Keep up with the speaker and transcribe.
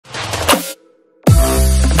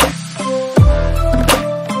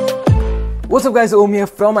What's up guys, Om here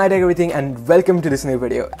from iTech and welcome to this new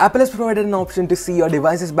video. Apple has provided an option to see your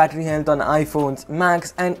device's battery health on iPhones,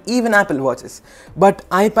 Macs and even Apple Watches. But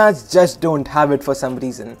iPads just don't have it for some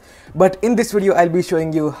reason. But in this video I'll be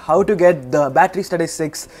showing you how to get the battery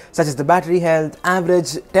statistics such as the battery health,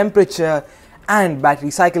 average, temperature and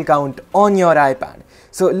battery cycle count on your iPad.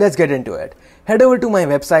 So let's get into it. Head over to my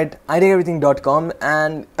website iteceverything.com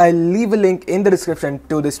and I'll leave a link in the description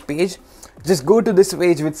to this page. Just go to this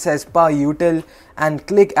page which says Power Util and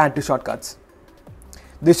click Add to Shortcuts.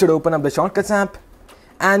 This should open up the Shortcuts app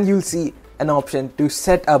and you'll see an option to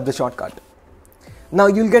set up the shortcut. Now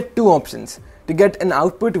you'll get two options, to get an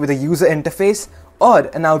output with a user interface or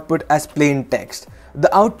an output as plain text.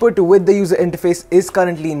 The output with the user interface is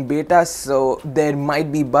currently in beta, so there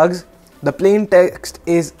might be bugs. The plain text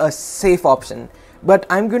is a safe option, but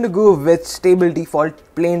I'm going to go with stable default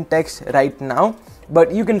plain text right now,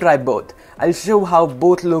 but you can try both. I'll show how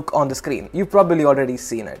both look on the screen. You've probably already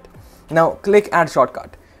seen it. Now click Add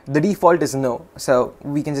Shortcut. The default is no, so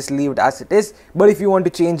we can just leave it as it is, but if you want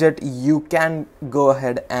to change it, you can go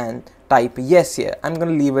ahead and type yes here. I'm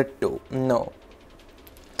going to leave it to no.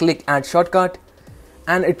 Click Add Shortcut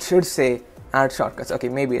and it should say Add Shortcuts. Okay,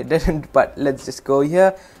 maybe it didn't, but let's just go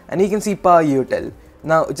here and you can see Power Util.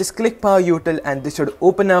 Now just click Power Util and this should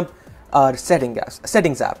open up our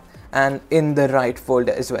settings app and in the right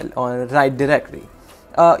folder as well, or right directory.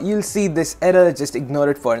 You'll see this error, just ignore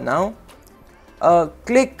it for now.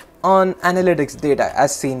 Click on Analytics data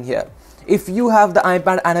as seen here. If you have the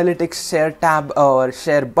iPad Analytics share tab or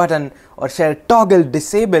share button or share toggle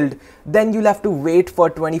disabled, then you'll have to wait for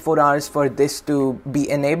 24 hours for this to be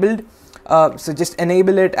enabled. So just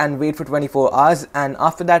enable it and wait for 24 hours, and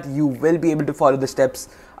after that you will be able to follow the steps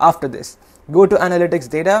after this. Go to Analytics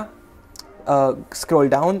data, scroll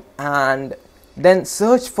down and then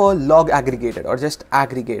search for log aggregated or just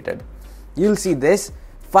aggregated. You'll see this.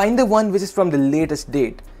 Find the one which is from the latest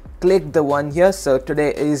date. Click the one here. So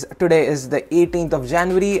today is the 18th of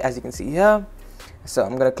January, as you can see here. So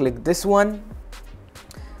I'm gonna click this one.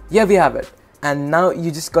 Here we have it, and now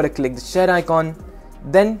you just gotta click the share icon,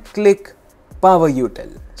 then click Power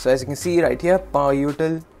Util. So as you can see right here, Power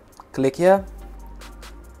Util, click here.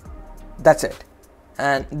 That's it.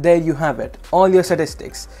 And there you have it, all your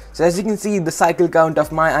statistics. So as you can see, the cycle count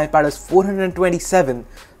of my iPad is 427,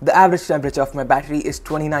 the average temperature of my battery is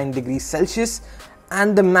 29 degrees Celsius,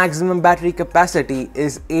 and the maximum battery capacity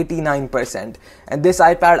is 89%. And this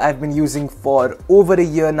iPad I've been using for over a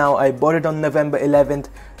year now. I bought it on November 11th,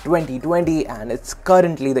 2020, and it's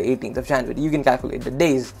currently the 18th of January. You can calculate the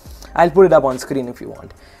days. I'll put it up on screen if you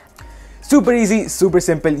want. Super easy, super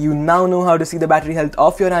simple. You now know how to see the battery health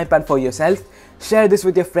of your iPad for yourself. Share this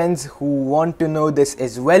with your friends who want to know this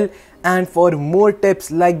as well. And for more tips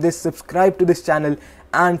like this, subscribe to this channel.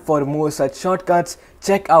 And for more such shortcuts,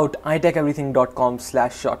 check out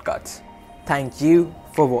iteceverything.com/shortcuts. Thank you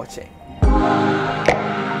for watching.